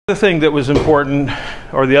The thing that was important,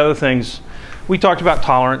 or the other things, we talked about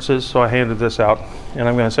tolerances, so I handed this out, and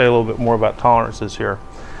I'm going to say a little bit more about tolerances here.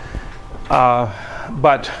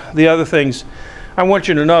 But the other things, I want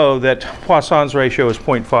you to know that Poisson's ratio is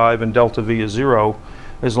 0.5 and delta V is 0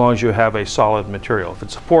 as long as you have a solid material. If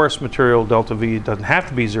it's a porous material, delta V doesn't have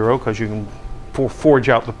to be 0 because you can forge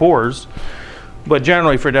out the pores. But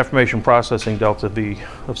generally for deformation processing, delta V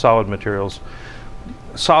of solid materials,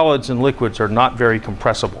 solids and liquids are not very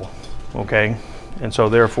compressible, okay? And so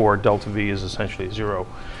therefore delta V is essentially 0.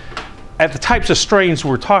 At the types of strains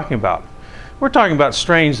we're talking about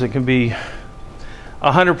strains that can be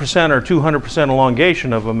 100% or 200%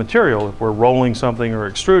 elongation of a material. If we're rolling something or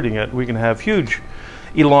extruding it, we can have huge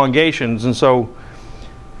elongations, and so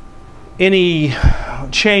any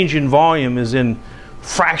change in volume is in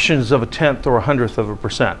fractions of a tenth or a hundredth of a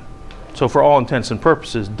percent. So for all intents and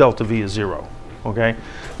purposes, delta V is 0, okay?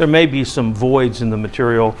 There may be some voids in the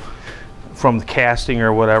material from the casting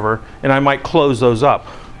or whatever, and I might close those up.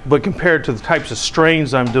 But compared to the types of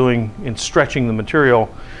strains I'm doing in stretching the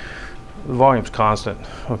material, the volume's constant,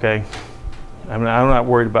 okay? I'm not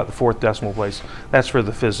worried about the 4th decimal place. That's for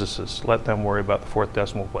the physicists. Let them worry about the 4th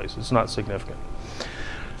decimal place. It's not significant.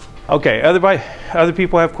 Okay, other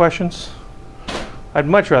people have questions? I'd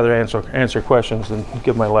much rather answer questions than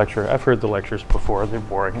give my lecture. I've heard the lectures before. They're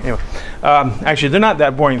boring. Anyway, actually, they're not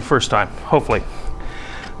that boring the first time, hopefully.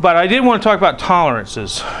 But I did want to talk about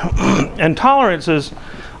tolerances. And tolerances,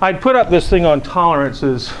 I'd put up this thing on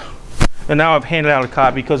tolerances, and now I've handed out a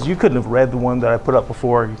copy because you couldn't have read the one that I put up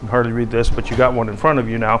before. You can hardly read this, but you got one in front of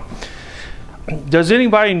you now. Does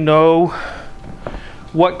anybody know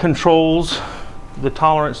what controls the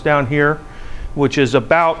tolerance down here? Which is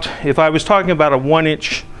about, if I was talking about a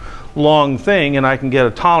 1-inch long thing and I can get a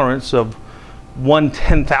tolerance of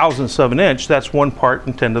 1/10,000th of an inch, that's 1 part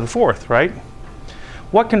in 10 to the 4th, right?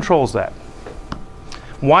 What controls that?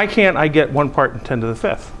 Why can't I get 1 part in 10 to the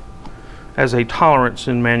 5th as a tolerance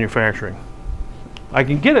in manufacturing? I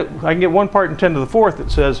can get 1 part in 10 to the 4th,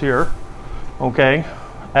 it says here, okay,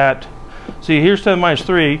 see here's 10 minus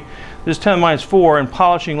 3, this is 10 minus 4, and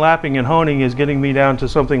polishing, lapping, and honing is getting me down to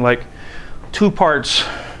something like 2 parts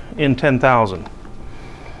in 10,000.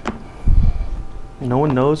 No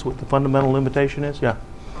one knows what the fundamental limitation is? Yeah?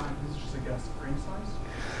 This is just a guess. Grain size?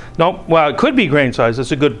 No, well, it could be grain size.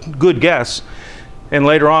 That's a good guess. And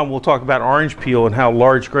later on, we'll talk about orange peel and how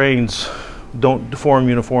large grains don't deform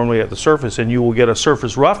uniformly at the surface, and you will get a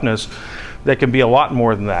surface roughness that can be a lot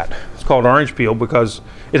more than that. It's called orange peel because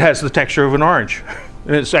it has the texture of an orange,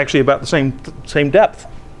 and it's actually about the same depth,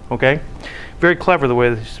 okay? Very clever the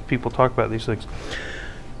way these people talk about these things.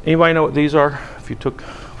 Anybody know what these are? If you took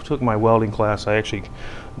my welding class, I actually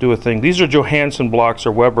do a thing. These are Johansson blocks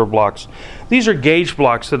or Weber blocks. These are gauge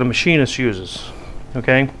blocks that a machinist uses,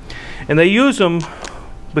 okay? And they use them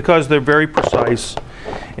because they're very precise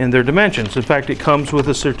in their dimensions. In fact, it comes with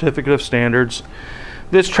a certificate of standards.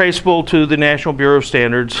 This is traceable to the National Bureau of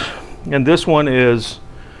Standards, and this one is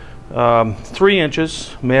 3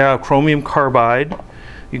 inches, made out of chromium carbide.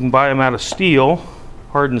 You can buy them out of steel,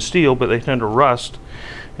 hardened steel, but they tend to rust.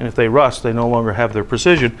 And if they rust, they no longer have their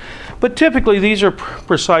precision. But typically, these are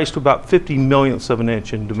precise to about 50 millionths of an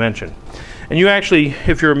inch in dimension. And you actually,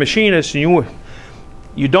 if you're a machinist, and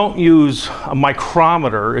you don't use a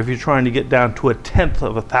micrometer if you're trying to get down to 1/10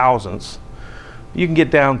 of a thousandth. You can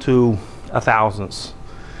get down to 1,000ths,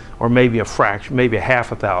 or maybe a fraction, maybe a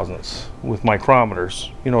 1/2 a thousandths with micrometers.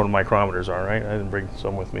 You know what micrometers are, right? I didn't bring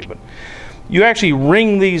some with me, but you actually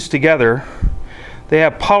ring these together. They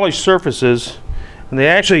have polished surfaces, and they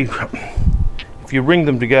actually, if you ring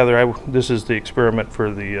them together, this is the experiment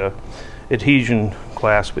for the adhesion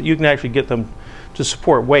class, but you can actually get them to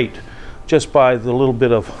support weight just by the little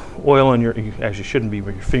bit of oil in you actually shouldn't be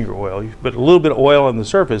your finger oil, but a little bit of oil on the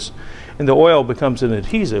surface, and the oil becomes an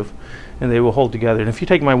adhesive, and they will hold together. And if you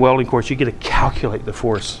take my welding course, you get to calculate the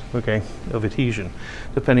force, okay, of adhesion,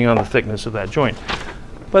 depending on the thickness of that joint.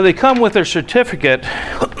 But they come with a certificate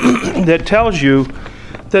that tells you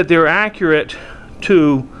that they're accurate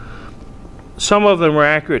to, some of them are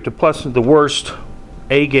accurate to plus the worst,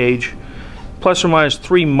 A gauge, plus or minus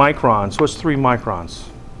 3 microns. What's 3 microns?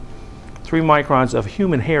 3 microns of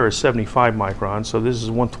human hair is 75 microns, so this is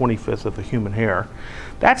 1/25th of a human hair.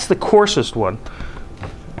 That's the coarsest one.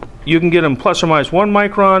 You can get them plus or minus 1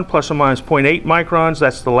 micron, plus or minus 0.8 microns.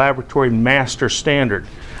 That's the laboratory master standard.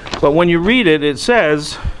 But when you read it, it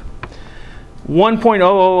says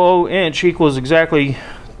 1.000 inch equals exactly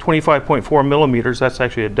 25.4 millimeters. That's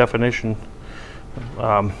actually a definition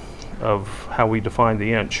of how we define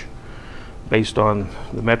the inch based on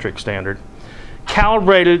the metric standard.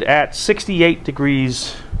 Calibrated at 68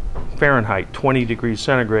 degrees Fahrenheit, 20 degrees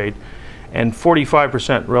centigrade, and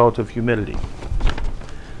 45% relative humidity.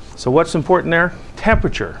 So what's important there?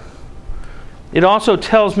 Temperature. It also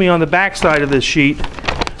tells me on the back side of this sheet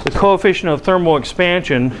the coefficient of thermal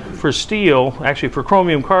expansion for steel, actually for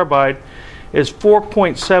chromium carbide, is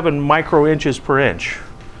 4.7 microinches per inch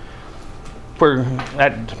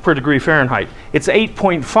per degree Fahrenheit. It's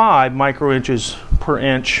 8.5 microinches per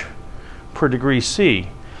inch per degree C.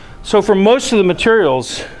 So for most of the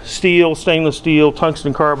materials, steel, stainless steel,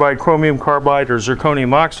 tungsten carbide, chromium carbide, or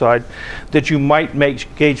zirconium oxide, that you might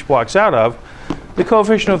make gauge blocks out of, the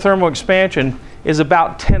coefficient of thermal expansion is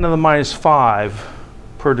about 10 to the minus 5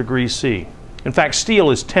 per degree C. In fact,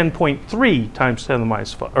 steel is 10.3 times 10 to the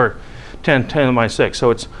minus 5, or 10 to the minus 6.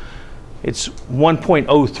 So it's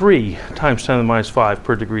 1.03 times 10 to the minus 5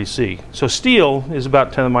 per degree C. So steel is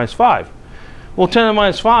about 10 to the minus 5. Well, 10 to the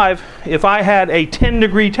minus 5, if I had a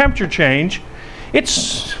 10-degree temperature change,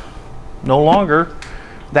 it's no longer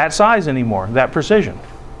that size anymore, that precision.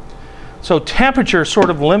 So temperature sort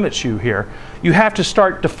of limits you here. You have to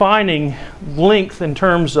start defining length in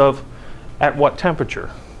terms of at what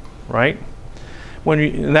temperature, right?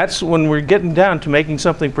 And that's when we're getting down to making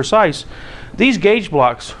something precise. These gauge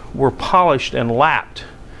blocks were polished and lapped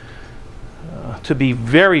to be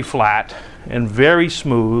very flat and very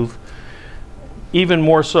smooth, even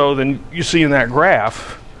more so than you see in that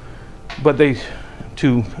graph. But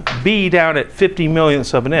to be down at 50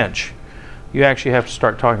 millionths of an inch, you actually have to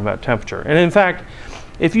start talking about temperature. And in fact,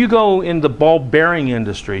 if you go in the ball bearing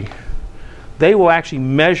industry, they will actually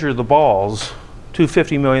measure the balls to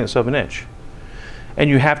 50 millionths of an inch. And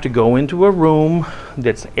you have to go into a room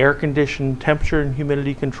that's air conditioned, temperature and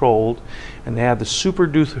humidity controlled, and they have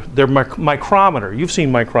their micrometer. You've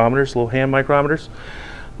seen micrometers, little hand micrometers.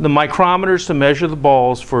 The micrometers to measure the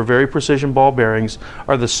balls for very precision ball bearings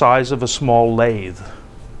are the size of a small lathe,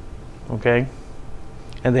 okay?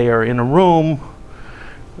 And they are in a room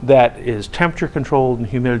that is temperature controlled and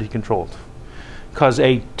humidity controlled, because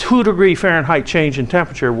a 2-degree Fahrenheit change in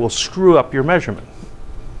temperature will screw up your measurement.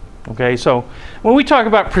 Okay, so when we talk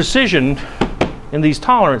about precision in these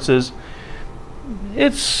tolerances,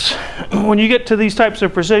 it's when you get to these types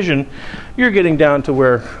of precision, you're getting down to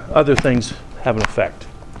where other things have an effect.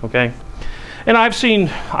 Okay, and I've seen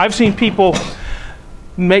people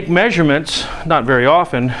make measurements, not very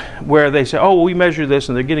often, where they say, oh, well, we measure this,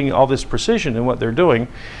 and they're getting all this precision in what they're doing.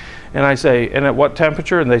 And I say, and at what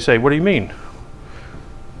temperature? And they say, what do you mean?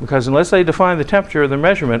 Because unless they define the temperature of their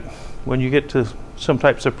measurement, when you get to some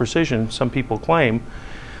types of precision, some people claim.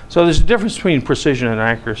 So there's a difference between precision and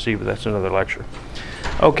accuracy, but that's another lecture.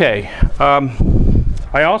 Okay,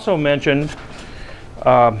 I also mentioned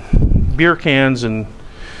beer cans and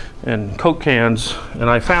Coke cans, and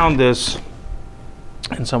I found this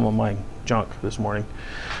in some of my junk this morning.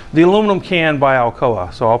 The aluminum can by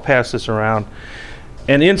Alcoa, so I'll pass this around.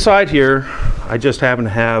 And inside here, I just happen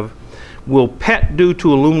to have, will PET do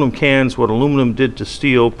to aluminum cans what aluminum did to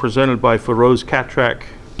steel, presented by Feroz Katrak,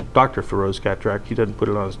 Dr. Feroz Katrak. He doesn't put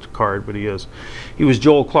it on his card, but he is. He was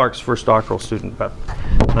Joel Clark's first doctoral student about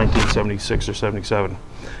 1976 or 77.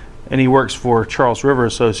 And he works for Charles River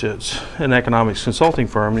Associates, an economics consulting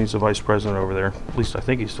firm, and he's the vice president over there. At least I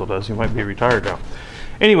think he still does. He might be retired now.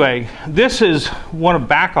 Anyway, this is one of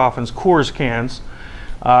Backhofen's Coors cans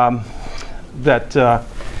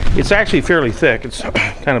it's actually fairly thick. It's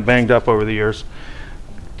kind of banged up over the years.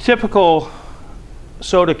 Typical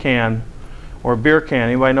soda can or beer can,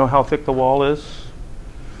 anybody know how thick the wall is?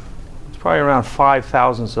 It's probably around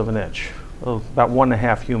 5/1000ths of an inch, about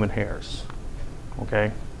 1.5 human hairs.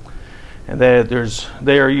 Okay, and they've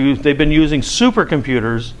been using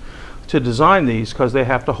supercomputers to design these because they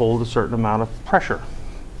have to hold a certain amount of pressure.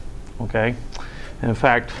 Okay, and in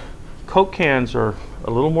fact, Coke cans are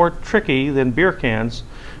a little more tricky than beer cans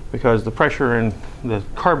because the pressure and the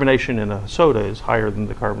carbonation in a soda is higher than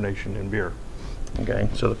the carbonation in beer. Okay,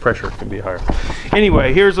 so the pressure can be higher.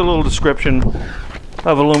 Anyway, here's a little description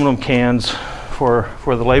of aluminum cans for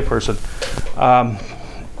the layperson.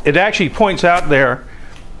 It actually points out there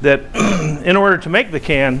that in order to make the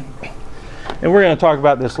can, and we're going to talk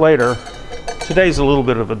about this later, today's a little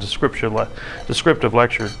bit of a descriptive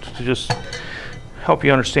lecture to just help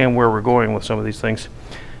you understand where we're going with some of these things.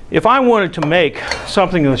 If I wanted to make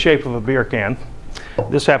something in the shape of a beer can,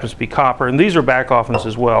 this happens to be copper, and these are Backhofens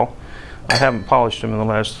as well. I haven't polished them in the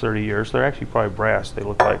last 30 years. They're actually probably brass, they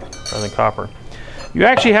look like, rather than copper. You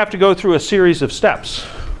actually have to go through a series of steps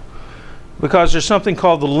because there's something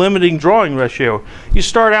called the limiting drawing ratio. You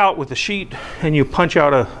start out with a sheet and you punch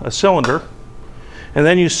out a cylinder, and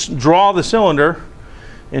then you draw the cylinder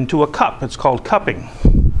into a cup. It's called cupping.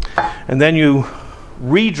 And then you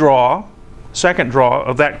redraw, second draw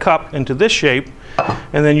of that cup into this shape,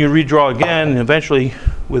 and then you redraw again, and eventually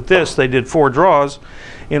with this they did 4 draws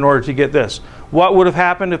in order to get this. What would have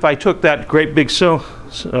happened if I took that great big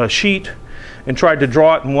sheet and tried to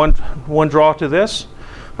draw it in one draw to this?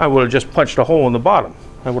 I would have just punched a hole in the bottom.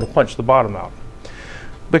 I would have punched the bottom out.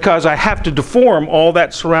 Because I have to deform all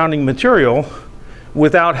that surrounding material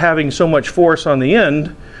without having so much force on the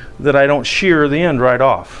end that I don't shear the end right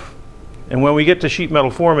off. And when we get to sheet metal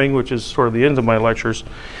forming, which is sort of the end of my lectures,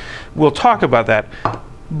 we'll talk about that.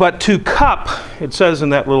 But to cup, it says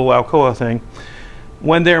in that little Alcoa thing,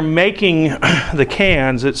 when they're making the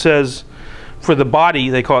cans, it says for the body,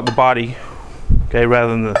 they call it the body, okay,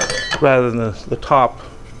 rather than the top.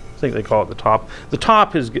 I think they call it the top. The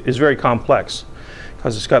top is very complex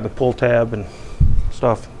because it's got the pull tab and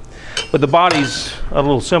stuff. But the body's a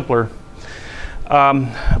little simpler.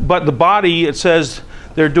 But the body, it says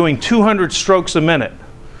they're doing 200 strokes a minute.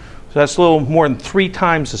 So that's a little more than 3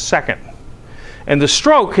 times a second. And the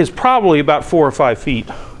stroke is probably about 4 or 5 feet,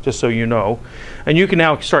 just so you know. And you can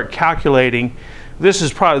now start calculating. This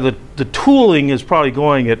is probably, the tooling is probably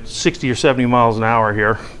going at 60 or 70 miles an hour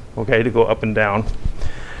here, okay, to go up and down.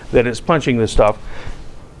 That it's punching this stuff.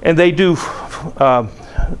 And they do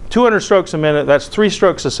 200 strokes a minute, that's 3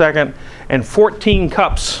 strokes a second, and 14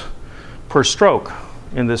 cups per stroke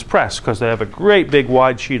in this press, because they have a great big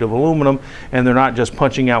wide sheet of aluminum, and they're not just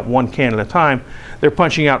punching out 1 can at a time, they're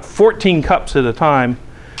punching out 14 cups at a time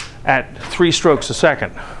at 3 strokes a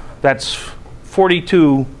second. That's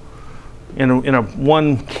 42 in a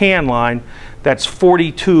 1 can line, that's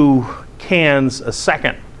 42 cans a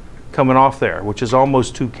second coming off there, which is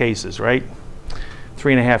almost 2 cases, right?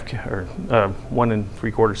 3.5 or 1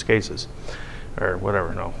 3/4 cases, or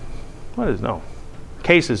whatever. No, what is no?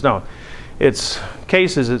 Cases, no. It's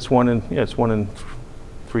cases. It's 1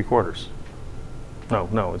 3/4.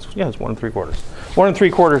 No, it's 1 3/4. 1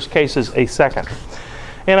 3/4 cases a second.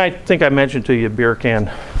 And I think I mentioned to you beer can.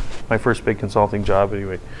 My first big consulting job,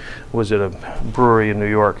 anyway, was at a brewery in New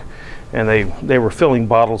York, and they were filling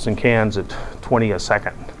bottles and cans at 20 a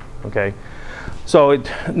second. Okay. So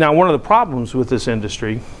now one of the problems with this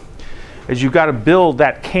industry is you've got to build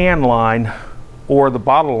that can line or the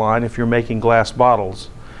bottle line if you're making glass bottles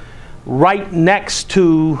right next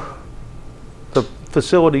to the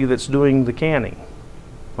facility that's doing the canning,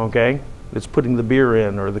 okay? It's putting the beer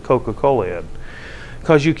in or the Coca-Cola in,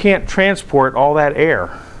 because you can't transport all that air,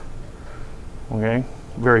 okay,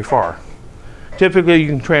 very far. Typically you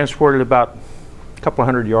can transport it about a couple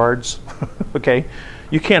 100 yards, okay?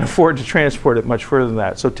 You can't afford to transport it much further than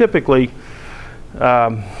that. So typically,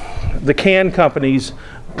 the can companies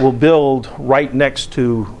will build right next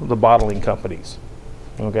to the bottling companies,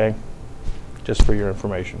 okay? Just for your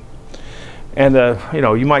information. And you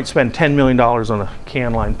know, you might spend $10 million on a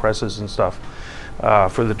can line presses and stuff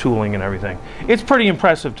for the tooling and everything. It's pretty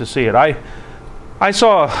impressive to see it. I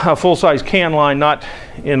saw a full-size can line, not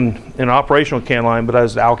in an operational can line, but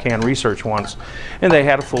as Alcan Research once, and they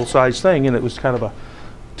had a full-size thing, and it was kind of a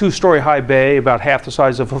 2-story high bay, about half the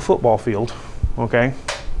size of a football field, okay?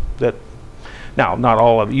 That, now, not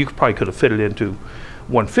all of it, you probably could have fitted into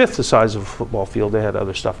 1/5 the size of a football field. They had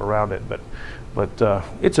other stuff around it, but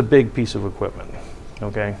it's a big piece of equipment,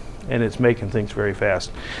 okay? And it's making things very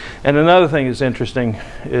fast. And another thing that's interesting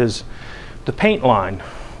is the paint line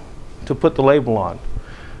to put the label on.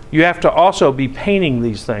 You have to also be painting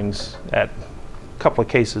these things at a couple of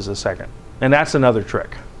cases a second. And that's another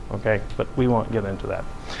trick, okay? But we won't get into that.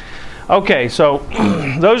 Okay, so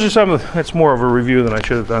those are some of, that's more of a review than I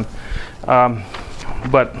should have done.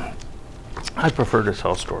 But I prefer to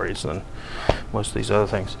tell stories than most of these other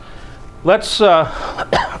things. Let's,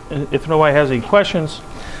 if nobody has any questions,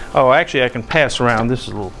 oh, actually I can pass around, this is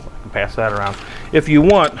a little, I can pass that around. If you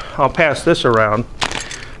want, I'll pass this around.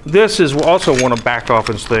 This is also one of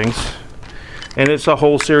Backhofen's things, and it's a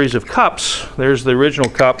whole series of cups. There's the original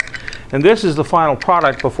cup, and this is the final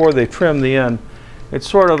product before they trim the end. It's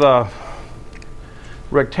sort of a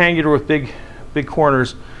rectangular with big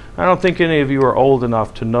corners. I don't think any of you are old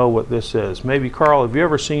enough to know what this is. Maybe Carl, have you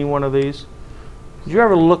ever seen one of these? Did you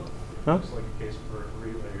ever look? Huh? It's like a case for a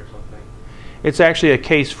relay or something. It's actually a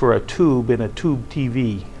case for a tube in a tube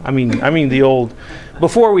TV. I mean the old,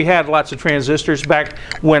 before we had lots of transistors, back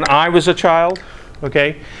when I was a child,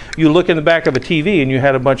 okay? You look in the back of a TV and you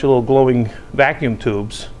had a bunch of little glowing vacuum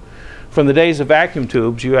tubes. From the days of vacuum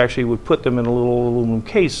tubes, you actually would put them in a little aluminum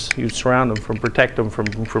case. You'd surround them, protect them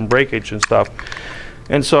from breakage and stuff.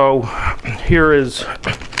 And so here's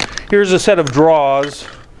a set of draws.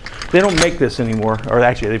 They don't make this anymore, or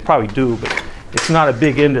actually they probably do, but it's not a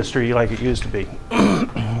big industry like it used to be.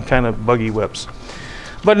 Kind of buggy whips.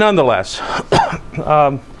 But nonetheless,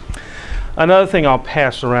 another thing I'll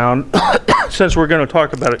pass around, since we're going to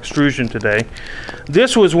talk about extrusion today,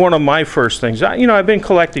 this was one of my first things. I've been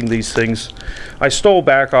collecting these things. I stole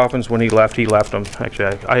Backhofen's when he left them.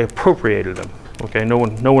 Actually, I appropriated them. Okay, no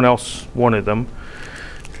one else wanted them,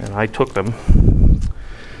 and I took them.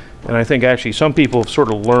 And I think actually some people have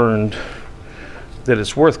sort of learned that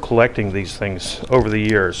it's worth collecting these things over the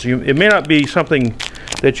years. It may not be something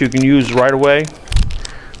that you can use right away,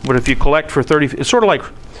 but if you collect for 30, it's sort of like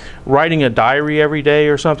writing a diary every day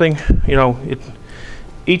or something.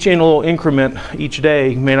 Each in a little increment each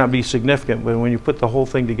day may not be significant, but when you put the whole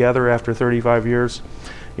thing together after 35 years,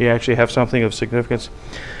 you actually have something of significance.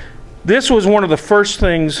 This was one of the first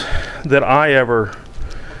things that I ever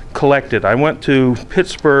collected. I went to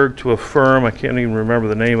Pittsburgh to a firm, I can't even remember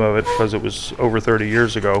the name of it because it was over 30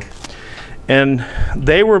 years ago, and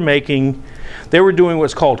they were doing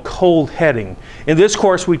what's called cold heading. In this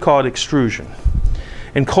course we call it extrusion.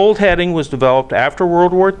 And cold heading was developed after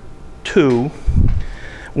World War II,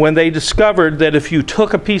 when they discovered that if you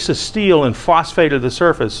took a piece of steel and phosphated the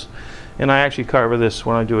surface, and I actually cover this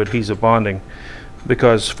when I do adhesive bonding,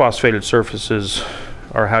 because phosphated surfaces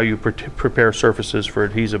are how you prepare surfaces for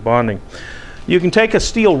adhesive bonding. You can take a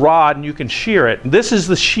steel rod and you can shear it. This is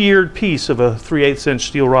the sheared piece of a 3/8 inch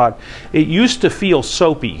steel rod. It used to feel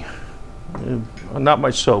soapy. Not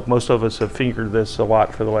much soap. Most of us have fingered this a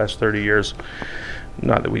lot for the last 30 years.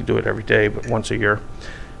 Not that we do it every day, but once a year.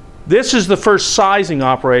 This is the first sizing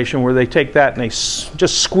operation where they take that and they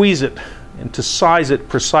just squeeze it, and to size it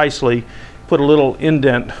precisely, put a little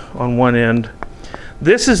indent on one end.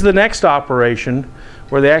 This is the next operation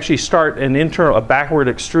where they actually start a backward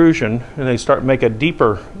extrusion, and they make a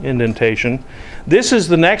deeper indentation. This is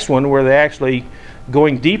the next one where they actually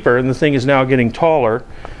going deeper, and the thing is now getting taller.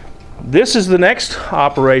 This is the next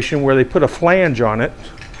operation where they put a flange on it,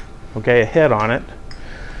 okay, a head on it.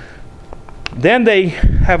 Then they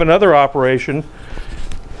have another operation,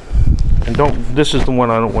 and this is the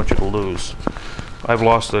one I don't want you to lose. I've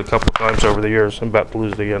lost it a couple of times over the years. I'm about to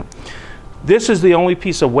lose it again. This is the only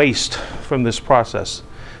piece of waste from this process.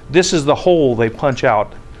 This is the hole they punch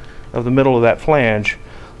out of the middle of that flange.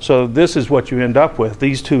 So this is what you end up with.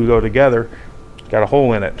 These two go together, got a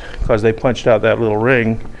hole in it because they punched out that little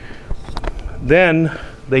ring. Then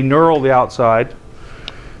they knurl the outside,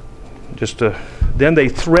 then they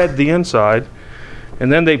thread the inside,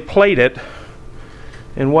 and then they plate it.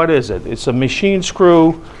 And what is it? It's a machine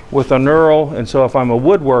screw with a knurl. And so if I'm a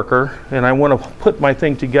woodworker and I want to put my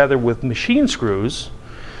thing together with machine screws,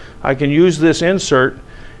 I can use this insert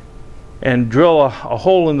and drill a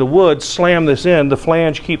hole in the wood, slam this in, the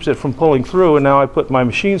flange keeps it from pulling through, and now I put my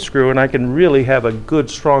machine screw and I can really have a good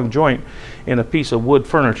strong joint in a piece of wood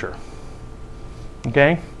furniture.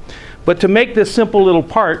 Okay? But to make this simple little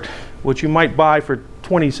part, which you might buy for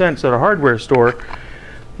 20 cents at a hardware store,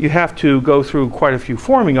 you have to go through quite a few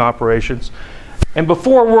forming operations. And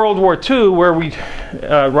before World War II,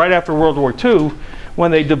 right after World War II,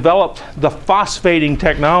 when they developed the phosphating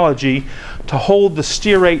technology to hold the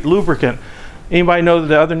stearate lubricant. Anybody know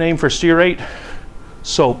the other name for stearate?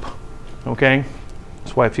 Soap. Okay?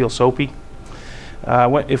 That's why it feels soapy.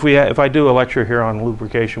 If I do a lecture here on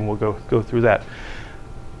lubrication, we'll go through that.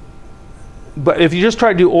 But if you just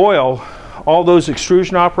try to do oil, all those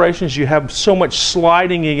extrusion operations, you have so much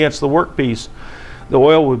sliding against the workpiece, the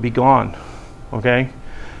oil would be gone. Okay?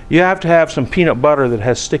 You have to have some peanut butter that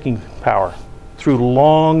has sticking power through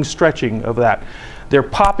long stretching of that. They're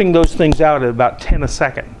popping those things out at about 10 a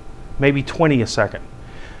second, maybe 20 a second.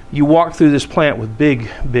 You walk through this plant with big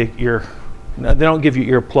ear. They don't give you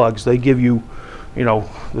ear plugs. They give you,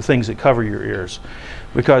 the things that cover your ears,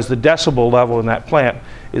 because the decibel level in that plant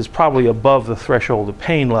is probably above the threshold of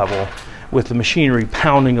pain level with the machinery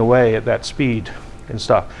pounding away at that speed and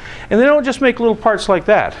stuff. And they don't just make little parts like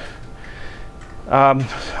that.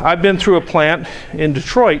 I've been through a plant in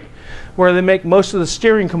Detroit where they make most of the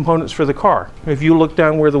steering components for the car. If you look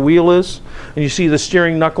down where the wheel is and you see the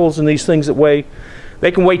steering knuckles and these things that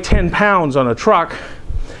they can weigh 10 pounds on a truck,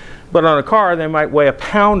 but on a car they might weigh a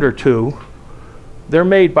pound or two. They're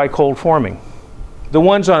made by cold forming. The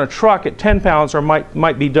ones on a truck at 10 pounds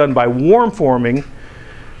might be done by warm forming,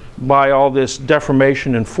 by all this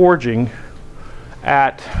deformation and forging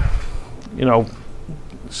at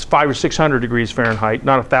 500 or 600 degrees Fahrenheit,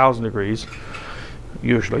 not 1,000 degrees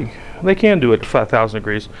usually. They can do it at 5,000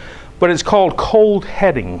 degrees, but it's called cold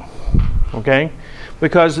heading, okay?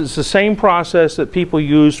 Because it's the same process that people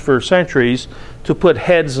used for centuries to put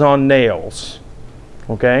heads on nails,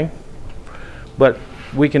 okay? But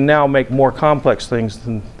we can now make more complex things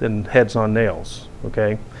than heads on nails,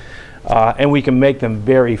 okay? and we can make them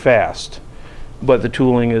very fast. But the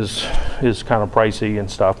tooling is kind of pricey and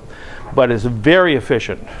stuff. But it's very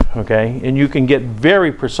efficient, okay? And you can get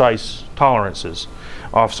very precise tolerances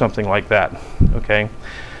off something like that, okay?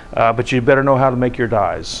 But you better know how to make your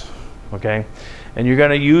dies, okay? And you're going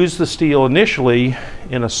to use the steel initially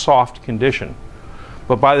in a soft condition.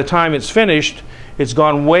 But by the time it's finished, it's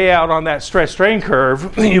gone way out on that stress strain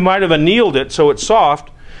curve. You might have annealed it so it's soft.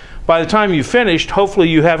 By the time you finished, hopefully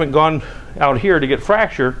you haven't gone out here to get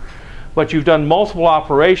fracture, but you've done multiple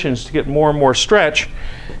operations to get more and more stretch.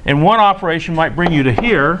 And one operation might bring you to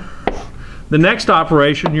here. The next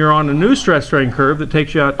operation, you're on a new stress strain curve that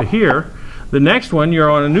takes you out to here. The next one, you're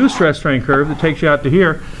on a new stress strain curve that takes you out to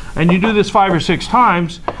here. And you do this 5 or 6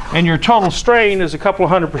 times, and your total strain is a couple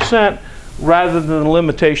of 100% rather than the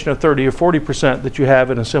limitation of 30 or 40% that you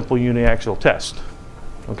have in a simple uniaxial test.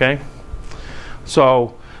 Okay?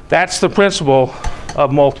 So that's the principle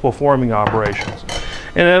of multiple forming operations.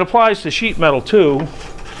 And it applies to sheet metal too.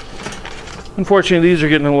 Unfortunately, these are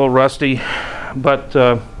getting a little rusty, but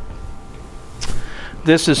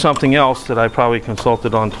this is something else that I probably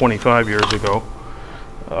consulted on 25 years ago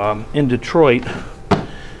in Detroit.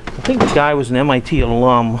 I think the guy was an MIT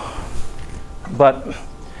alum, but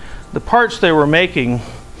the parts they were making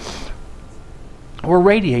were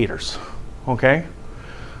radiators, okay?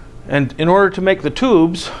 And in order to make the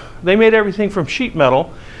tubes, they made everything from sheet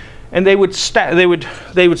metal, and they would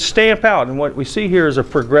stamp out, and what we see here is a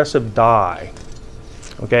progressive die,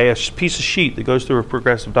 okay? A piece of sheet that goes through a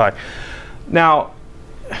progressive die. Now,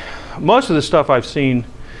 most of the stuff I've seen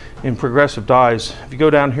in progressive dies, if you go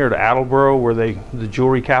down here to Attleboro, where the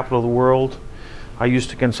jewelry capital of the world, I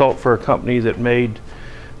used to consult for a company that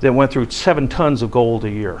went through 7 tons of gold a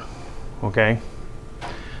year, okay?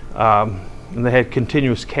 And they had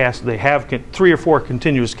continuous cast. They have 3 or 4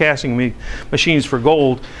 continuous casting machines for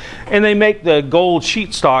gold, and they make the gold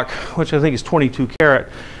sheet stock, which I think is 22 karat,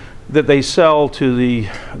 that they sell to the.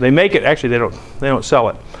 They make it. Actually, they don't sell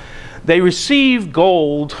it. They receive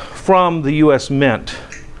gold from the U.S. Mint.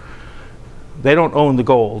 They don't own the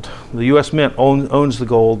gold. The U.S. Mint owns the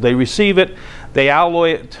gold. They receive it. They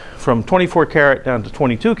alloy it from 24 karat down to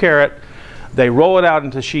 22 karat. They roll it out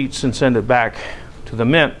into sheets and send it back to the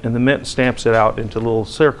mint, and the mint stamps it out into little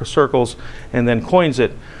circles and then coins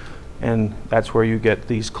it, and that's where you get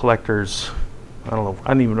these collectors. I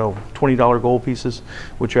don't even know, $20 gold pieces,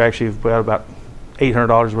 which are actually about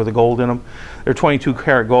 $800 worth of gold in them. They're 22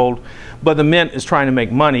 karat gold, but the mint is trying to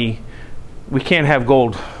make money. We can't have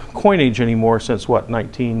gold coinage anymore since what,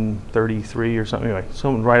 1933 or something. Anyway,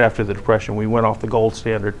 something right after the Depression, we went off the gold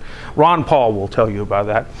standard. Ron Paul will tell you about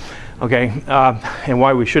that. Okay, and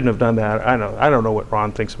why we shouldn't have done that. I don't know what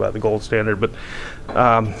Ron thinks about the gold standard, but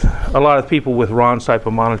a lot of people with Ron's type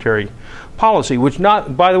of monetary policy, which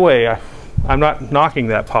by the way, I'm not knocking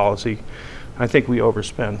that policy. I think we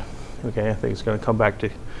overspend. Okay, I think it's going to come back to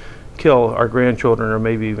kill our grandchildren or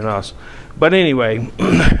maybe even us. But anyway,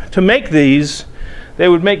 to make these, they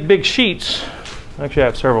would make big sheets. Actually, I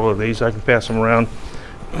have several of these. I can pass them around.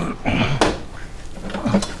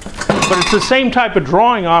 But it's the same type of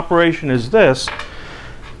drawing operation as this.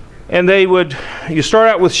 And you start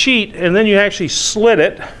out with sheet, and then you actually slit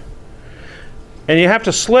it. And you have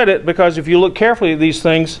to slit it because if you look carefully at these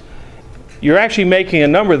things, you're actually making a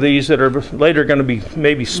number of these that are later going to be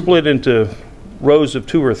maybe split into rows of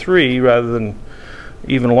 2 or 3 rather than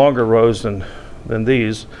even longer rows than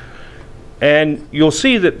these. And you'll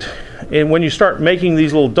see that when you start making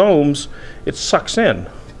these little domes, it sucks in.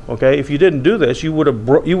 Okay, if you didn't do this, you would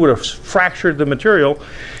have fractured the material,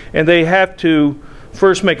 and they have to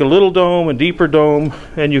first make a little dome, a deeper dome,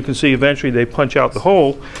 and you can see eventually they punch out the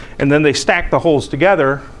hole, and then they stack the holes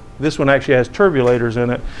together. This one actually has turbulators in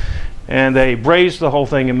it, and they braze the whole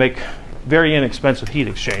thing and make very inexpensive heat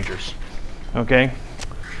exchangers. Okay,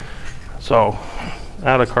 so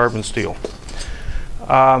out of carbon steel.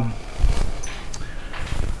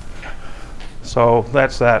 So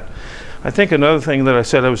that's that. I think another thing that I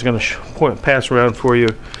said I was going to pass around for you,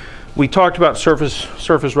 we talked about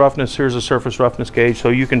surface roughness. Here's a surface roughness gauge, so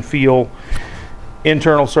you can feel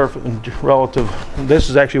internal surface relative. This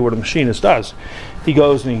is actually what a machinist does. He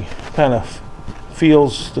goes and he kind of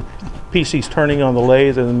feels the piece he's turning on the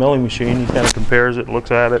lathe and the milling machine. He kind of compares it,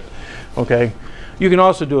 looks at it. Okay. You can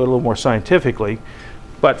also do it a little more scientifically,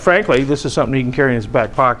 but frankly, this is something he can carry in his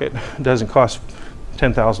back pocket. It doesn't cost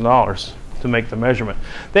 $10,000. To make the measurement.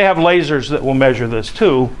 They have lasers that will measure this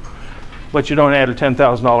too, but you don't add a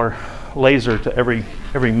 $10,000 laser to every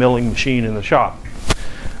milling machine in the shop.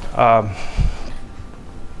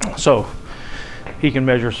 So he can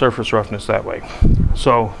measure surface roughness that way.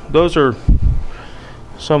 So those are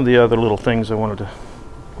some of the other little things I wanted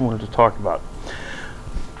to talk about.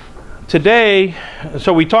 Today,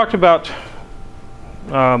 so we talked about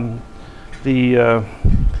the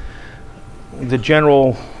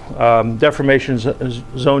general deformation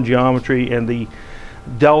zone geometry and the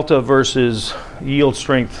delta versus yield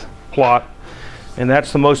strength plot, and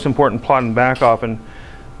that's the most important plot in Backoffen.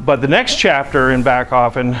 But the next chapter in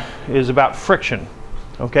Backoffen is about friction,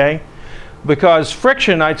 okay? Because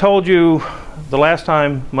friction, I told you the last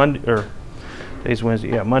time, Monday, or today's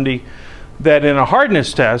Wednesday, yeah, Monday, that in a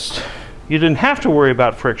hardness test, you didn't have to worry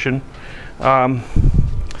about friction. But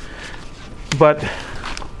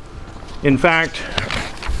in fact,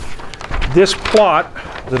 this plot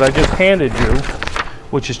that I just handed you,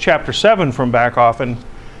 which is chapter 7 from Backoffen,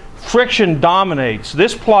 friction dominates.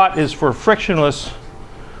 This plot is for frictionless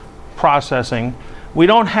processing. We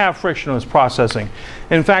don't have frictionless processing.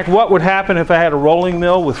 In fact, what would happen if I had a rolling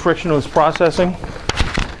mill with frictionless processing?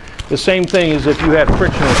 The same thing as if you had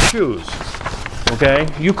frictionless shoes. Okay?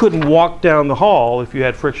 You couldn't walk down the hall if you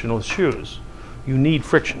had frictionless shoes. You need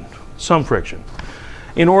friction, some friction.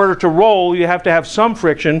 In order to roll, you have to have some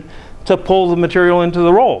friction to pull the material into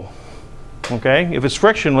the roll. Okay? If it's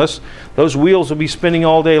frictionless, those wheels will be spinning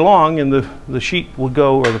all day long and the sheet would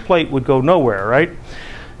go, or the plate would go nowhere, right?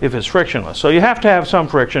 If it's frictionless. So you have to have some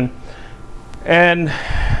friction. And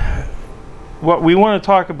what we want to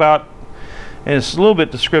talk about, and it's a little bit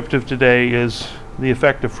descriptive today, is the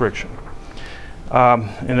effect of friction.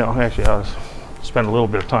 Actually, I'll spend a little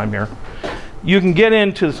bit of time here. You can get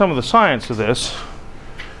into some of the science of this.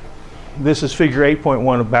 This is figure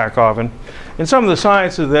 8.1 of Backoffen. And some of the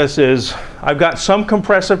science of this is I've got some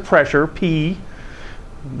compressive pressure, P,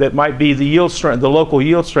 that might be the yield strength, the local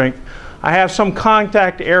yield strength. I have some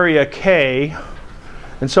contact area, K.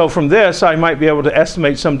 And so from this, I might be able to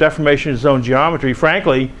estimate some deformation zone geometry.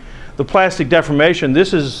 Frankly, the plastic deformation,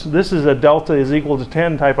 this is a delta is equal to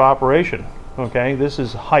 10 type operation. Okay, this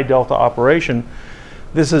is high delta operation.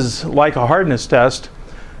 This is like a hardness test.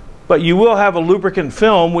 But you will have a lubricant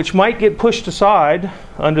film which might get pushed aside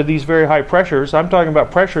under these very high pressures. I'm talking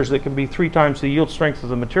about pressures that can be 3 times the yield strength of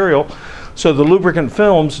the material. So the lubricant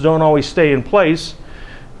films don't always stay in place.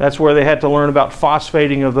 That's where they had to learn about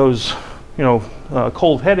phosphating of those,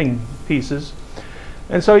 cold heading pieces.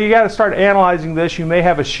 And so you got to start analyzing this. You may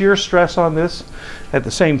have a shear stress on this at the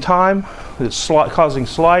same time. It's causing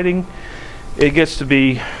sliding. It gets to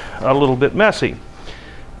be a little bit messy.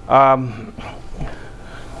 For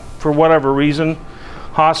whatever reason,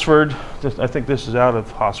 Hosford, I think this is out of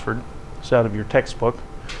Hosford. It's out of your textbook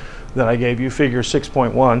that I gave you, figure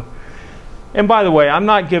 6.1. And by the way, I'm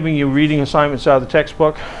not giving you reading assignments out of the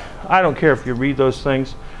textbook. I don't care if you read those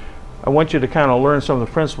things. I want you to kind of learn some of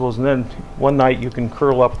the principles, and then one night you can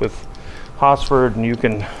curl up with Hosford and you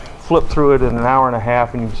can flip through it in an hour and a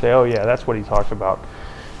half and you can say, oh yeah, that's what he talked about.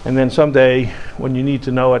 And then someday when you need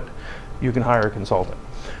to know it, you can hire a consultant.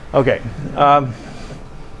 Okay.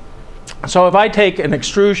 So if I take an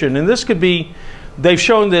extrusion, and this could be, they've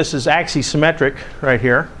shown this as axisymmetric right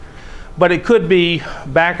here, but it could be,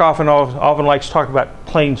 Backoffen often likes to talk about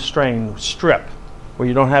plane strain, strip, where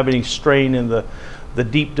you don't have any strain in the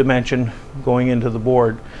deep dimension going into the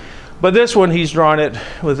board. But this one, he's drawn it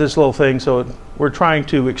with this little thing, so we're trying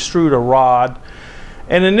to extrude a rod.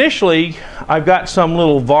 And initially, I've got some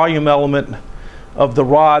little volume element of the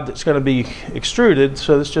rod that's going to be extruded,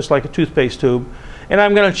 so it's just like a toothpaste tube. And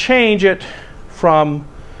I'm going to change it from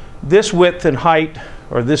this width and height,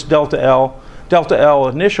 or this delta L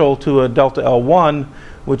initial, to a delta L1,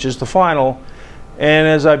 which is the final. And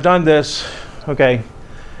as I've done this, okay,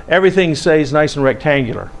 everything stays nice and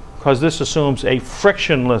rectangular, because this assumes a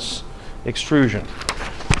frictionless extrusion.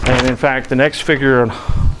 And in fact, the next figure on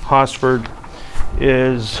Hosford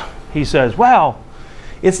is, he says, well,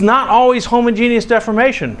 it's not always homogeneous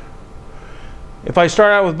deformation. If I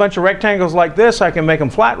start out with a bunch of rectangles like this, I can make them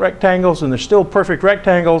flat rectangles and they're still perfect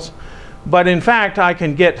rectangles. But in fact, I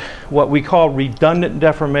can get what we call redundant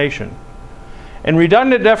deformation. And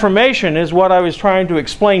redundant deformation is what I was trying to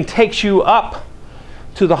explain, takes you up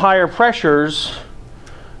to the higher pressures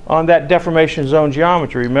on that deformation zone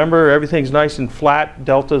geometry. Remember, everything's nice and flat,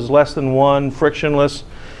 delta is less than 1, frictionless.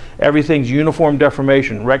 Everything's uniform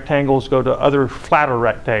deformation. Rectangles go to other flatter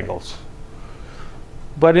rectangles.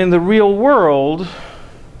 But in the real world,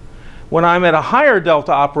 when I'm at a higher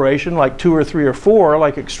delta operation, like 2 or 3 or 4,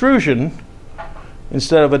 like extrusion,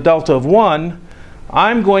 instead of a delta of 1,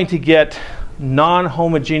 I'm going to get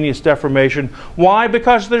non-homogeneous deformation. Why?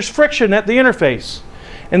 Because there's friction at the interface.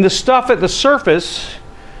 And the stuff at the surface,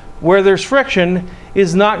 where there's friction,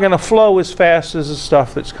 is not going to flow as fast as the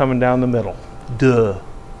stuff that's coming down the middle. Duh.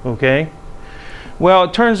 Okay? Well,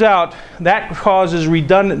 it turns out that causes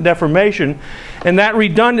redundant deformation, and that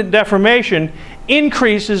redundant deformation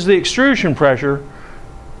increases the extrusion pressure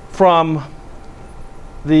from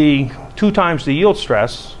the 2 times the yield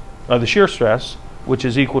stress, the shear stress, which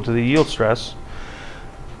is equal to the yield stress,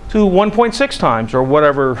 to 1.6 times, or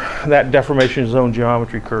whatever that deformation zone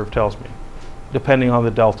geometry curve tells me, depending on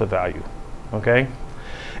the delta value, okay?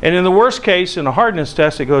 And in the worst case, in a hardness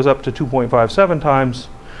test, it goes up to 2.57 times,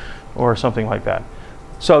 or something like that.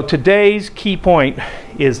 So today's key point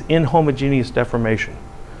is inhomogeneous deformation.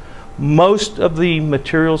 Most of the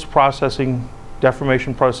materials processing,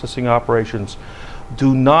 deformation processing operations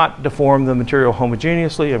do not deform the material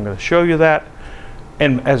homogeneously. I'm going to show you that.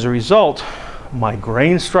 And as a result, my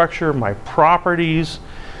grain structure, my properties,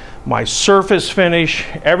 my surface finish,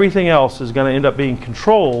 everything else is going to end up being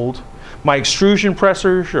controlled. My extrusion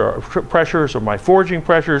pressures or my forging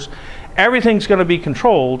pressures, everything's going to be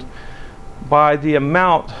controlled by the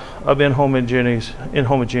amount of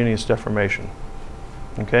inhomogeneous deformation.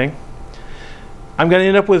 Okay? I'm going to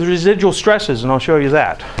end up with residual stresses, and I'll show you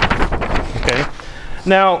that. Okay?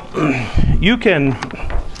 Now, you can,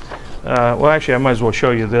 well, actually, I might as well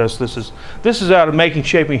show you this. This is out of Making,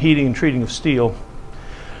 Shaping, Heating, and Treating of Steel.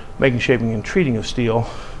 Making, Shaping, and Treating of Steel,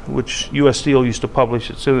 which U.S. Steel used to publish.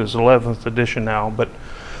 It's in its 11th edition now, but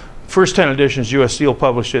first 10 editions, U.S. Steel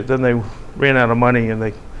published it. Then they ran out of money, and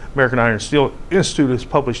the American Iron and Steel Institute has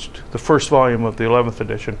published the first volume of the 11th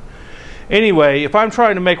edition. Anyway, if I'm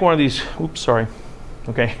trying to make one of these, oops, sorry.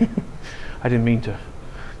 Okay, I didn't mean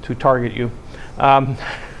to target you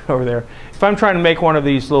over there. If I'm trying to make one of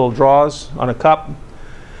these little draws on a cup,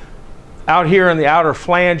 out here in the outer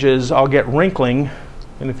flanges, I'll get wrinkling.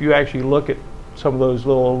 And if you actually look at some of those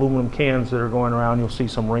little aluminum cans that are going around, you'll see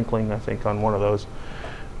some wrinkling, I think, on one of those.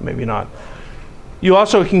 Maybe not. You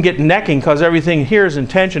also can get necking because everything here is in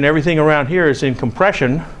tension. Everything around here is in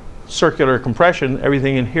compression, circular compression.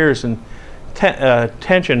 Everything in here is in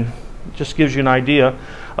tension. Just gives you an idea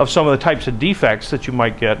of some of the types of defects that you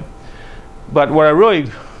might get. But what I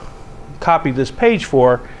really copied this page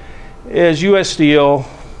for is U.S. Steel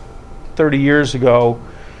 30 years ago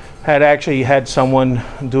had actually had someone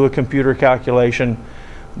do a computer calculation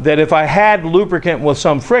that if I had lubricant with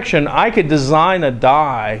some friction, I could design a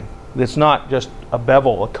die that's not just a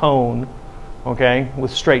bevel, a cone, okay,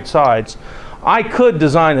 with straight sides. I could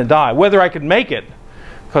design a die. Whether I could make it,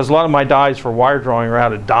 because a lot of my dies for wire drawing are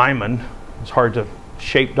out of diamond. It's hard to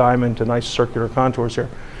shape diamond to nice circular contours here.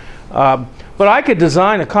 But I could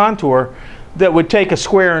design a contour that would take a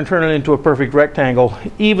square and turn it into a perfect rectangle,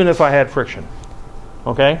 even if I had friction.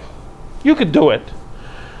 Okay? You could do it,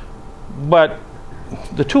 but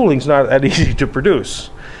the tooling's not that easy to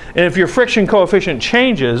produce. And if your friction coefficient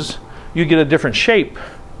changes, you get a different shape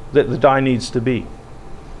that the die needs to be.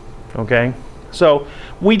 Okay? So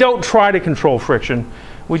we don't try to control friction,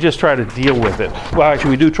 we just try to deal with it. Well,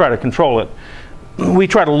 actually, we do try to control it. We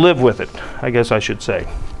try to live with it, I guess I should say.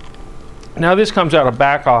 Now this comes out of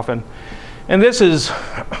Backhoffen, and this is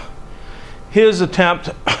his attempt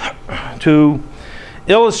to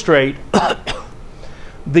illustrate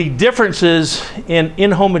the differences in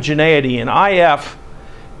inhomogeneity, and IF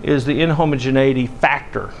is the inhomogeneity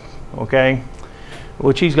factor, okay,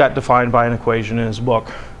 which he's got defined by an equation in his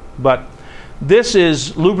book. But this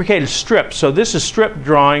is lubricated strip, so this is strip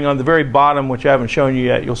drawing on the very bottom, which I haven't shown you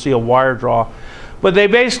yet. You'll see a wire draw. But they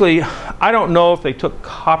basically, I don't know if they took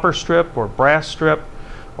copper strip or brass strip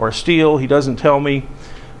or steel, he doesn't tell me,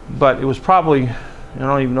 but it was probably, I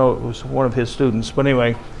don't even know, it was one of his students, but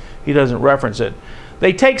anyway, he doesn't reference it.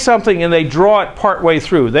 They take something and they draw it part way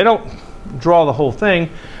through. They don't draw the whole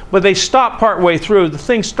thing, but they stop part way through. The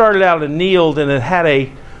thing started out annealed and it had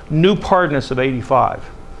a new hardness of 85.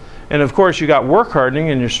 And of course you got work hardening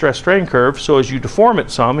in your stress strain curve, so as you deform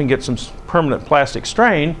it some and get some permanent plastic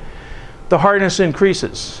strain, the hardness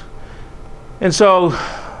increases. And so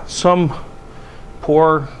some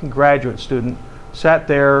poor graduate student sat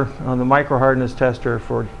there on the micro hardness tester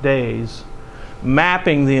for days,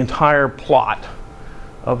 mapping the entire plot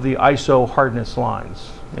of the ISO hardness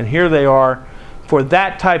lines. And here they are for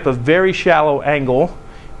that type of very shallow angle.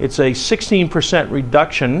 It's a 16%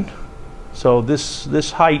 reduction. So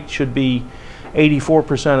this height should be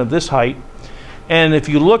 84% of this height. And if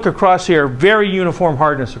you look across here, very uniform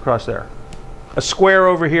hardness across there. A square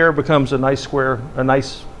over here becomes a nice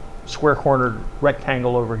square cornered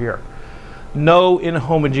rectangle over here. No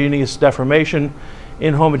inhomogeneous deformation.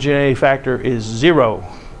 Inhomogeneity factor is 0,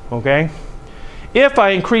 okay? If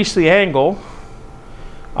I increase the angle,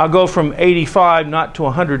 I'll go from 85 not to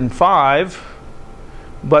 105,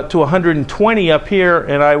 but to 120 up here,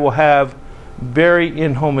 and I will have very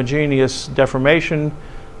inhomogeneous deformation,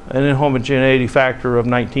 an inhomogeneity factor of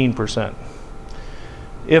 19%.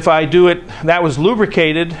 If I do it, that was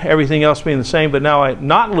lubricated, everything else being the same, but now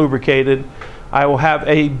not lubricated, I will have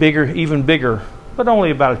a bigger, even bigger, but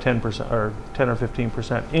only about a 10% or 10 or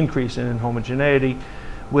 15% increase in inhomogeneity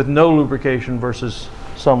with no lubrication versus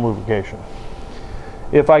some lubrication.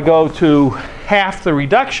 If I go to half the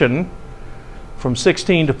reduction from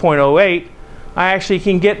 16 to 0.08, I actually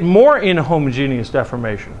can get more inhomogeneous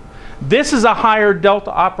deformation. This is a higher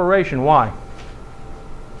delta operation. Why?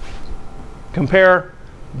 Compare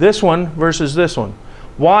this one versus this one.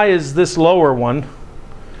 Why is this lower one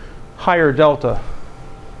higher delta?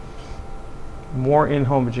 More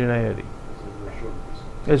inhomogeneity.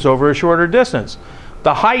 It's over a shorter distance.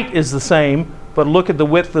 The height is the same, but look at the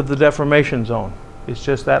width of the deformation zone. It's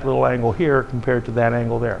just that little angle here compared to that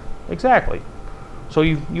angle there. Exactly. So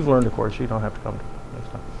you've learned, of course. You don't have to come to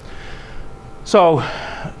next time. So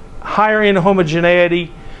higher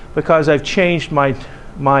inhomogeneity because I've changed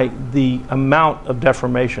the amount of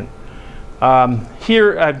deformation.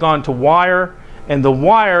 Here I've gone to wire, and the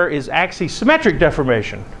wire is axisymmetric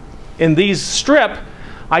deformation. In these strip,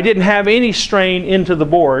 I didn't have any strain into the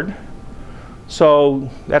board, so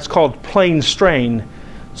that's called plane strain.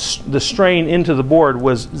 The strain into the board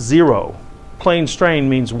was 0. Plane strain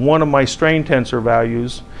means one of my strain tensor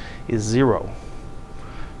values is 0.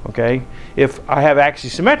 Okay? If I have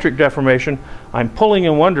axisymmetric deformation, I'm pulling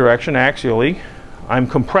in one direction axially, I'm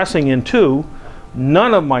compressing in two,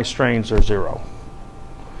 none of my strains are 0.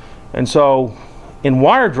 And so in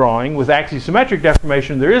wire drawing with axisymmetric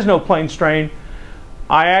deformation, there is no plane strain.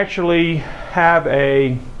 I actually have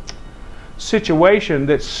a situation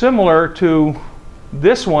that's similar to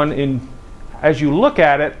this one as you look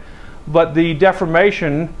at it, but the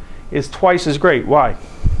deformation is twice as great. Why?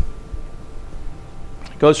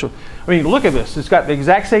 It goes from, I mean, look at this. It's got the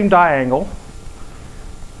exact same diangle,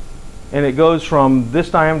 and it goes from this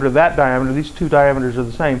diameter to that diameter. These two diameters are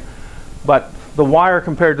the same, but the wire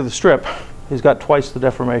compared to the strip has got twice the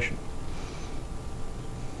deformation.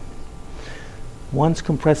 One's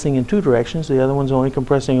compressing in two directions, the other one's only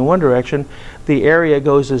compressing in one direction. The area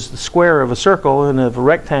goes as the square of a circle, and of a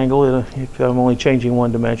rectangle, if I'm only changing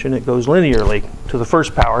one dimension, it goes linearly to the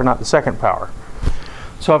first power, not the second power.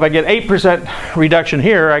 So if I get 8% reduction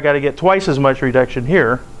here, I got to get twice as much reduction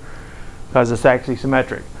here because it's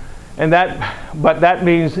axisymmetric. And but that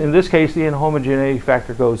means in this case the inhomogeneity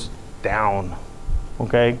factor goes down.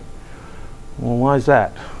 Okay? Well, why is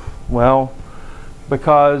that? Well,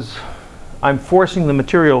 because I'm forcing the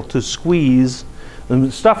material to squeeze.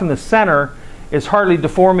 The stuff in the center is hardly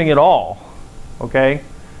deforming at all. Okay?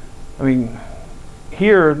 I mean,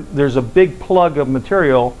 here there's a big plug of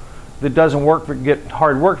material that doesn't get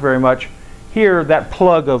hard work very much. Here, that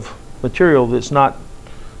plug of material that's not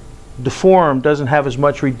deformed, doesn't have as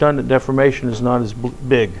much redundant deformation, is not as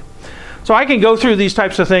big. So I can go through these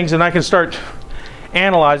types of things and I can start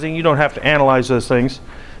analyzing. You don't have to analyze those things.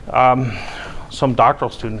 Some doctoral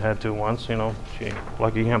student had to once, you know, gee,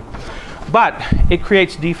 lucky him. But it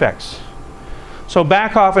creates defects. So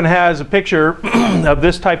Backhoffen has a picture of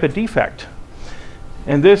this type of defect.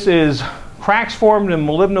 And this is cracks formed in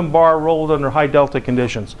molybdenum bar rolled under high delta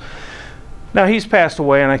conditions. Now he's passed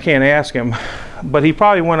away and I can't ask him, but he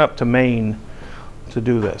probably went up to Maine to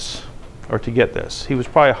do this, or to get this. He was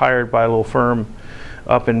probably hired by a little firm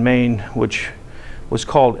up in Maine, which was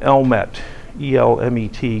called Elmet,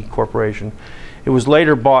 E-L-M-E-T Corporation. It was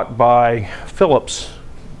later bought by Philips.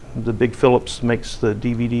 The big Philips makes the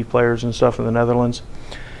DVD players and stuff in the Netherlands.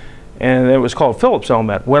 And it was called Philips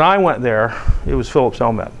Elmet. When I went there, it was Philips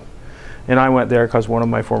Elmet. And I went there because one of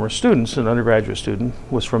my former students, an undergraduate student,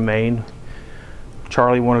 was from Maine.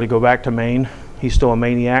 Charlie wanted to go back to Maine. He's still a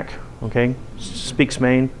maniac, okay? Speaks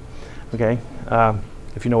Maine, okay?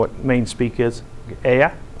 If you know what Maine speak is,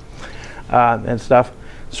 yeah, and stuff.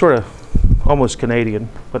 Sort of almost Canadian,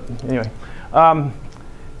 but anyway.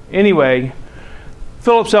 Anyway,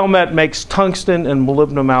 Philips Elmet makes tungsten and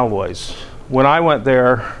molybdenum alloys. When I went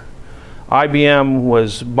there, IBM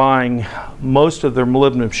was buying most of their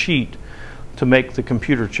molybdenum sheet to make the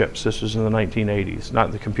computer chips. This was in the 1980s.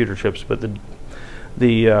 Not the computer chips, but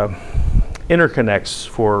the interconnects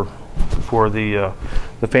for the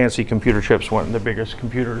fancy computer chips, one of the biggest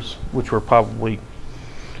computers, which were probably,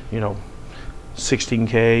 you know,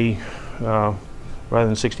 16K rather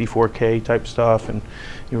than 64K type stuff, and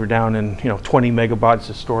you were down in, you know, 20 megabytes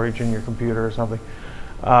of storage in your computer or something.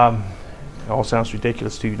 It all sounds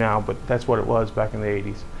ridiculous to you now, but that's what it was back in the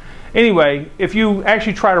 80s. Anyway, if you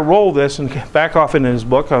actually try to roll this, and Backhoffen in his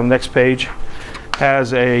book on the next page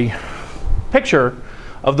has a picture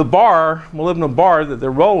of the bar, molybdenum bar that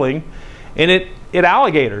they're rolling, and it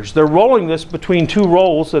alligators. They're rolling this between two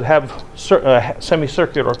rolls that have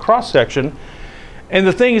semicircular cross section, and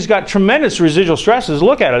the thing has got tremendous residual stresses.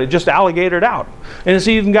 Look at it, it just alligatored out. And it's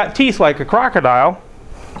even got teeth like a crocodile.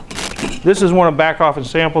 This is one of back office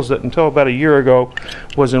samples that until about a year ago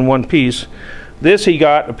was in one piece. This he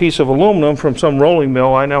got a piece of aluminum from some rolling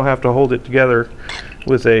mill. I now have to hold it together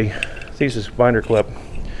with a thesis binder clip.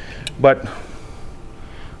 But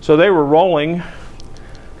so they were rolling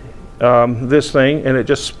this thing, and it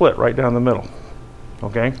just split right down the middle.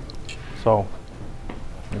 Okay, so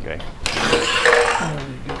okay,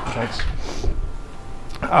 thanks.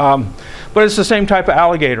 But it's the same type of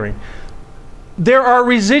alligatoring. There are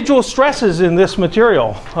residual stresses in this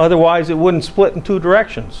material, otherwise it wouldn't split in two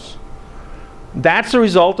directions. That's a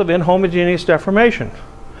result of inhomogeneous deformation.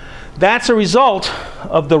 That's a result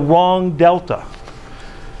of the wrong delta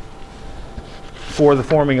for the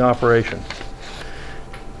forming operation.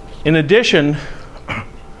 In addition,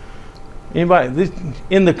 anybody,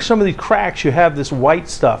 in some of these cracks you have this white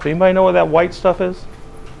stuff. Anybody know what that white stuff is?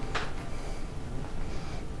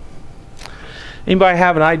 Anybody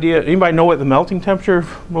have an idea? Anybody know what the melting temperature of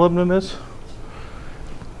molybdenum is?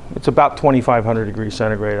 It's about 2,500 degrees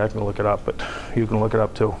centigrade. I can look it up, but you can look it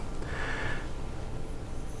up too.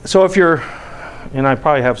 So if you're, and I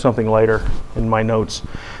probably have something later in my notes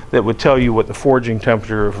that would tell you what the forging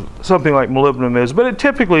temperature of something like molybdenum is, but it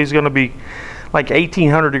typically is going to be like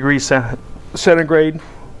 1,800 degrees centigrade,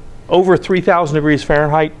 over 3,000 degrees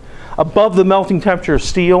Fahrenheit, above the melting temperature of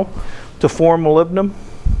steel to form molybdenum.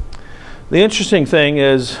 The interesting thing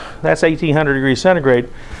is that's 1,800 degrees centigrade.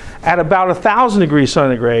 At about 1,000 degrees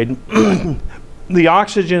centigrade, the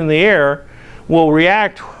oxygen in the air will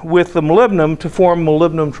react with the molybdenum to form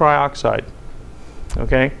molybdenum trioxide.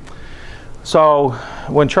 Okay? So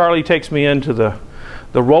when Charlie takes me into the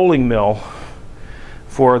rolling mill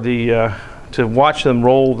for the to watch them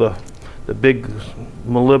roll the big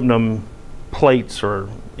molybdenum plates or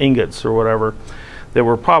ingots or whatever that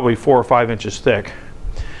were probably 4 or 5 inches thick,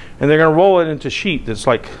 and they're going to roll it into sheet that's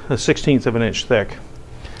like 1/16 of an inch thick.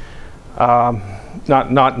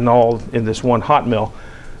 Not in all in this one hot mill,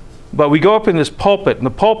 but we go up in this pulpit, and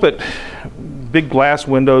the pulpit, big glass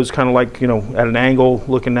windows, kind of like, you know, at an angle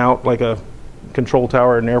looking out like a control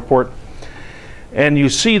tower at an airport, and you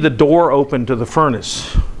see the door open to the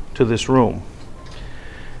furnace to this room,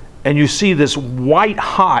 and you see this white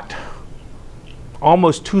hot,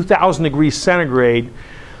 almost 2,000 degrees centigrade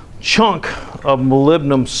chunk of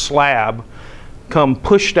molybdenum slab come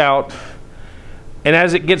pushed out. And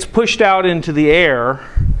as it gets pushed out into the air,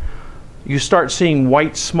 you start seeing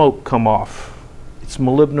white smoke come off. It's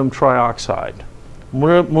molybdenum trioxide.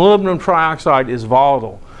 Molybdenum trioxide is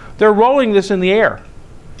volatile. They're rolling this in the air.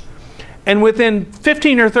 And within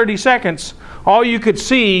 15 or 30 seconds, all you could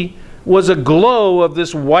see was a glow of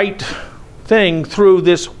this white thing through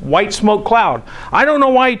this white smoke cloud. I don't know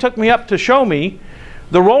why he took me up to show me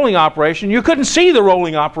the rolling operation. You couldn't see the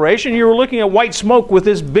rolling operation. You were looking at white smoke with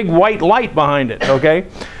this big white light behind it, okay?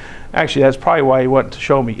 Actually, that's probably why he went to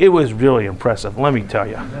show me. It was really impressive, let me tell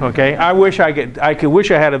you, okay? I wish I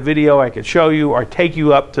had a video I could show you or take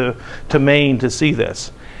you up to Maine to see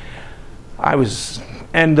this.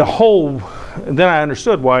 And then I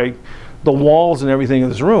understood why the walls and everything in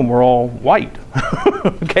this room were all white.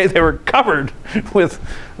 Okay, they were covered with,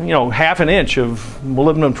 you know, ½ an inch of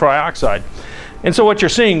molybdenum trioxide. And so what you're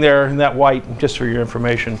seeing there in that white, just for your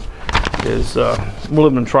information, is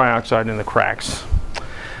molybdenum trioxide in the cracks.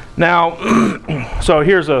 Now, so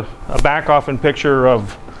here's a back often picture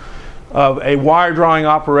of a wire drawing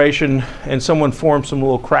operation, and someone formed some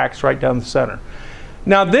little cracks right down the center.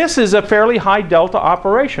 Now this is a fairly high delta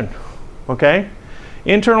operation, okay?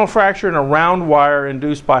 Internal fracture in a round wire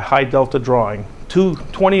induced by high delta drawing.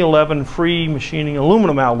 2011 free machining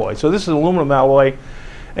aluminum alloy. So this is aluminum alloy,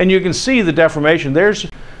 and you can see the deformation. There's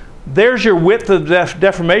your width of the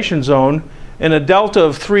deformation zone, and a delta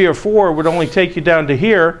of 3 or 4 would only take you down to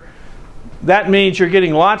here. That means you're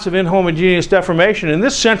getting lots of inhomogeneous deformation. And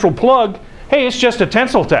this central plug, hey, it's just a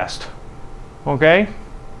tensile test, okay?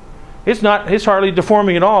 It's hardly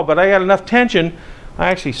deforming at all, but I got enough tension, I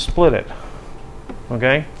actually split it,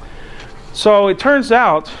 okay? So it turns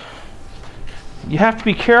out you have to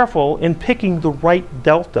be careful in picking the right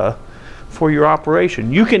delta for your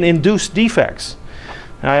operation. You can induce defects.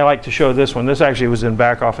 And I like to show this one. This actually was in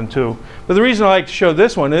back often too. But the reason I like to show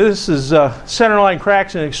this one is this is centerline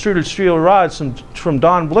cracks in extruded steel rods from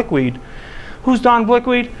Don Blickweed. Who's Don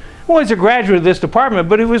Blickweed? Well, he's a graduate of this department,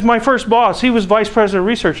 but he was my first boss. He was vice president of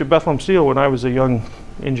research at Bethlehem Steel when I was a young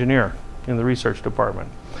engineer in the research department.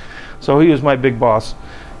 So he was my big boss.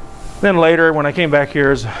 Then later, when I came back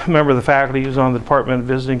here as a member of the faculty, he was on the department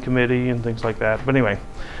visiting committee and things like that. But anyway,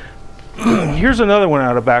 here's another one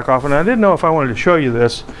out of back off, and I didn't know if I wanted to show you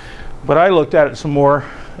this, but I looked at it some more,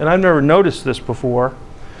 and I've never noticed this before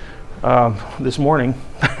this morning.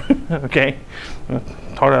 Okay,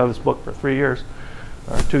 taught out of this book for 3 years,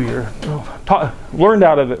 or 2 years. Learned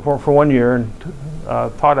out of it for 1 year, and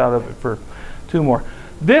taught out of it for 2 more.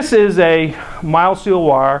 This is a mild steel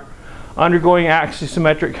wire undergoing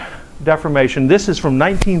axisymmetric deformation. This is from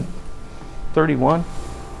 1931,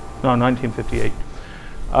 no, 1958.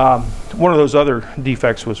 One of those other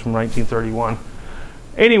defects was from 1931.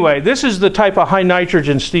 Anyway, this is the type of high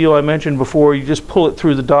nitrogen steel I mentioned before. You just pull it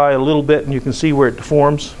through the die a little bit and you can see where it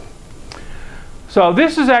deforms. So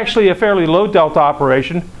this is actually a fairly low delta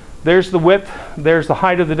operation. There's the width, there's the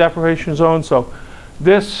height of the deformation zone. So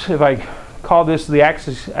this, if I call this the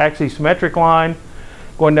axisymmetric line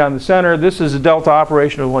going down the center, this is a delta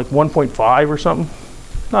operation of like 1.5 or something.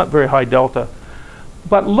 Not very high delta.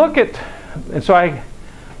 But look at, and so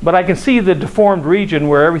but I can see the deformed region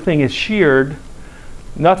where everything is sheared.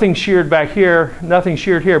 Nothing sheared back here, nothing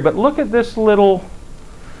sheared here. But look at this little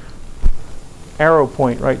arrow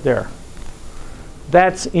point right there.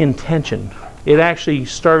 That's in tension. It actually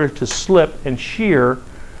started to slip and shear.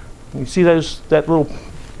 You see that little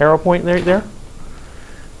arrow point there?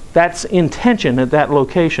 That's in tension at that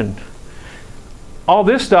location. All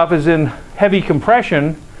this stuff is in heavy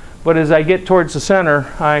compression, but as I get towards the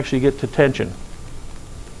center, I actually get to tension.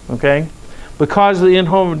 Okay? Because of the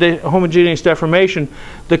inhomogeneous deformation,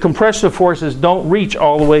 the compressive forces don't reach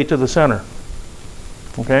all the way to the center.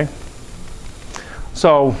 Okay?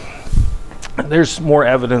 So there's more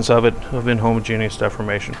evidence of it, of inhomogeneous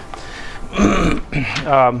deformation.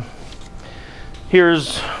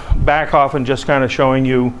 Here's back off and just kind of showing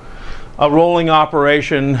you a rolling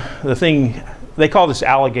operation. The thing, they call this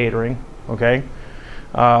alligatoring, okay?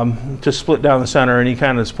 To split down the center, and he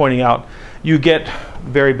kind of is pointing out you get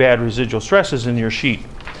very bad residual stresses in your sheet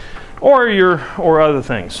or other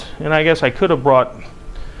things. And I guess I could have brought,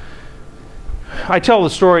 I tell the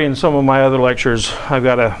story in some of my other lectures. I've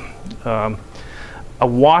got a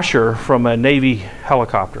washer from a Navy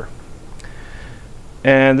helicopter.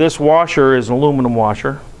 And this washer is an aluminum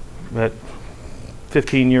washer that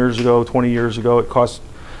 15 years ago, 20 years ago, it cost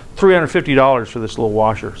 $350 for this little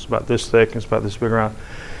washer. It's about this thick, it's about this big around.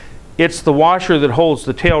 It's the washer that holds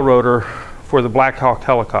the tail rotor for the Black Hawk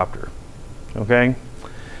helicopter, okay?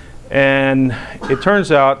 And it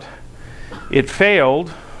turns out it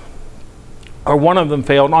failed, or one of them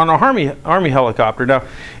failed, on an Army helicopter. Now,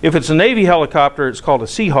 if it's a Navy helicopter, it's called a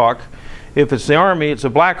Seahawk. If it's the Army, it's a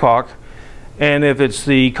Black Hawk. And if it's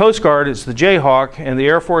the Coast Guard, it's the Jayhawk. And the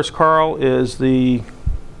Air Force, Carl, is the...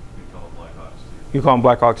 You call them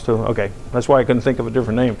Black Hawks too? Okay. That's why I couldn't think of a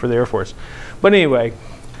different name for the Air Force. But anyway,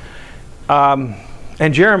 and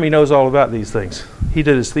Jeremy knows all about these things. He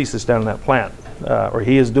did his thesis down in that plant, or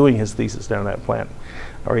he is doing his thesis down in that plant,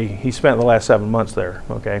 or he spent the last 7 months there,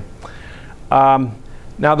 okay?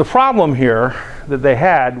 Now the problem here that they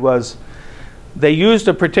had was they used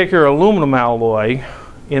a particular aluminum alloy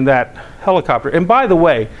in that helicopter. And by the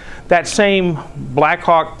way, that same Black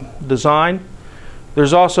Hawk design,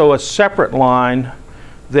 there's also a separate line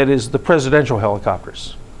that is the presidential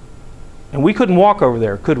helicopters. And we couldn't walk over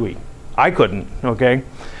there, could we? I couldn't, okay?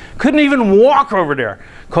 Couldn't even walk over there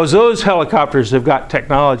because those helicopters have got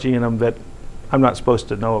technology in them that I'm not supposed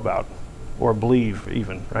to know about or believe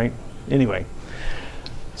even, right? Anyway,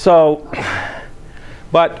 so,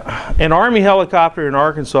 but an Army helicopter in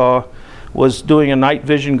Arkansas was doing a night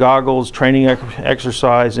vision goggles training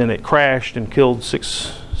exercise, and it crashed and killed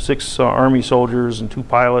six Army soldiers and 2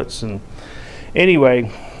 pilots. And anyway,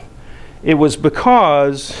 it was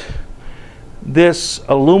because this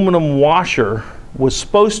aluminum washer was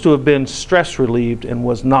supposed to have been stress relieved and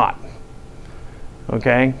was not.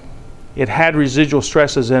 Okay? It had residual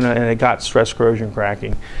stresses in it, and it got stress corrosion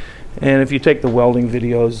cracking. And if you take the welding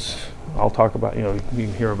videos, I'll talk about, you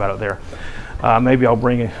can hear about it there. Maybe I'll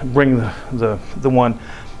bring the one.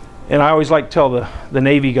 And I always like to tell the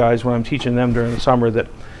Navy guys when I'm teaching them during the summer that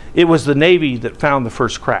it was the Navy that found the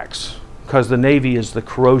first cracks, because the Navy is the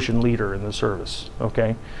corrosion leader in the service,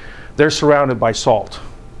 okay? They're surrounded by salt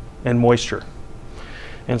and moisture.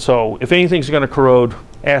 And so if anything's going to corrode,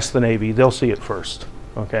 ask the Navy. They'll see it first,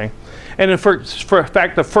 okay? And in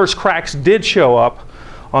fact, the first cracks did show up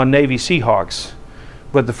on Navy Seahawks,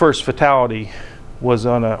 but the first fatality was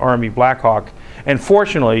on an Army Black Hawk. And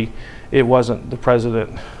fortunately, it wasn't the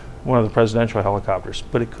president, one of the presidential helicopters,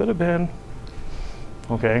 but it could have been,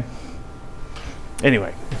 okay?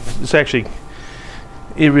 Anyway, it's actually,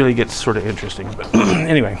 it really gets sort of interesting. But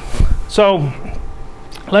anyway, so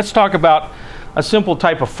let's talk about a simple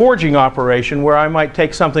type of forging operation where I might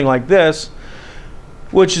take something like this,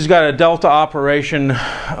 which has got a delta operation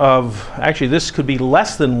of, actually this could be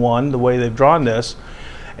less than 1 the way they've drawn this.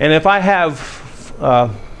 And if I have,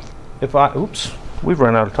 oops, we've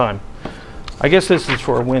run out of time. I guess this is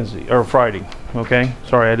for a Wednesday or Friday, okay?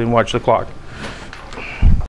 Sorry, I didn't watch the clock.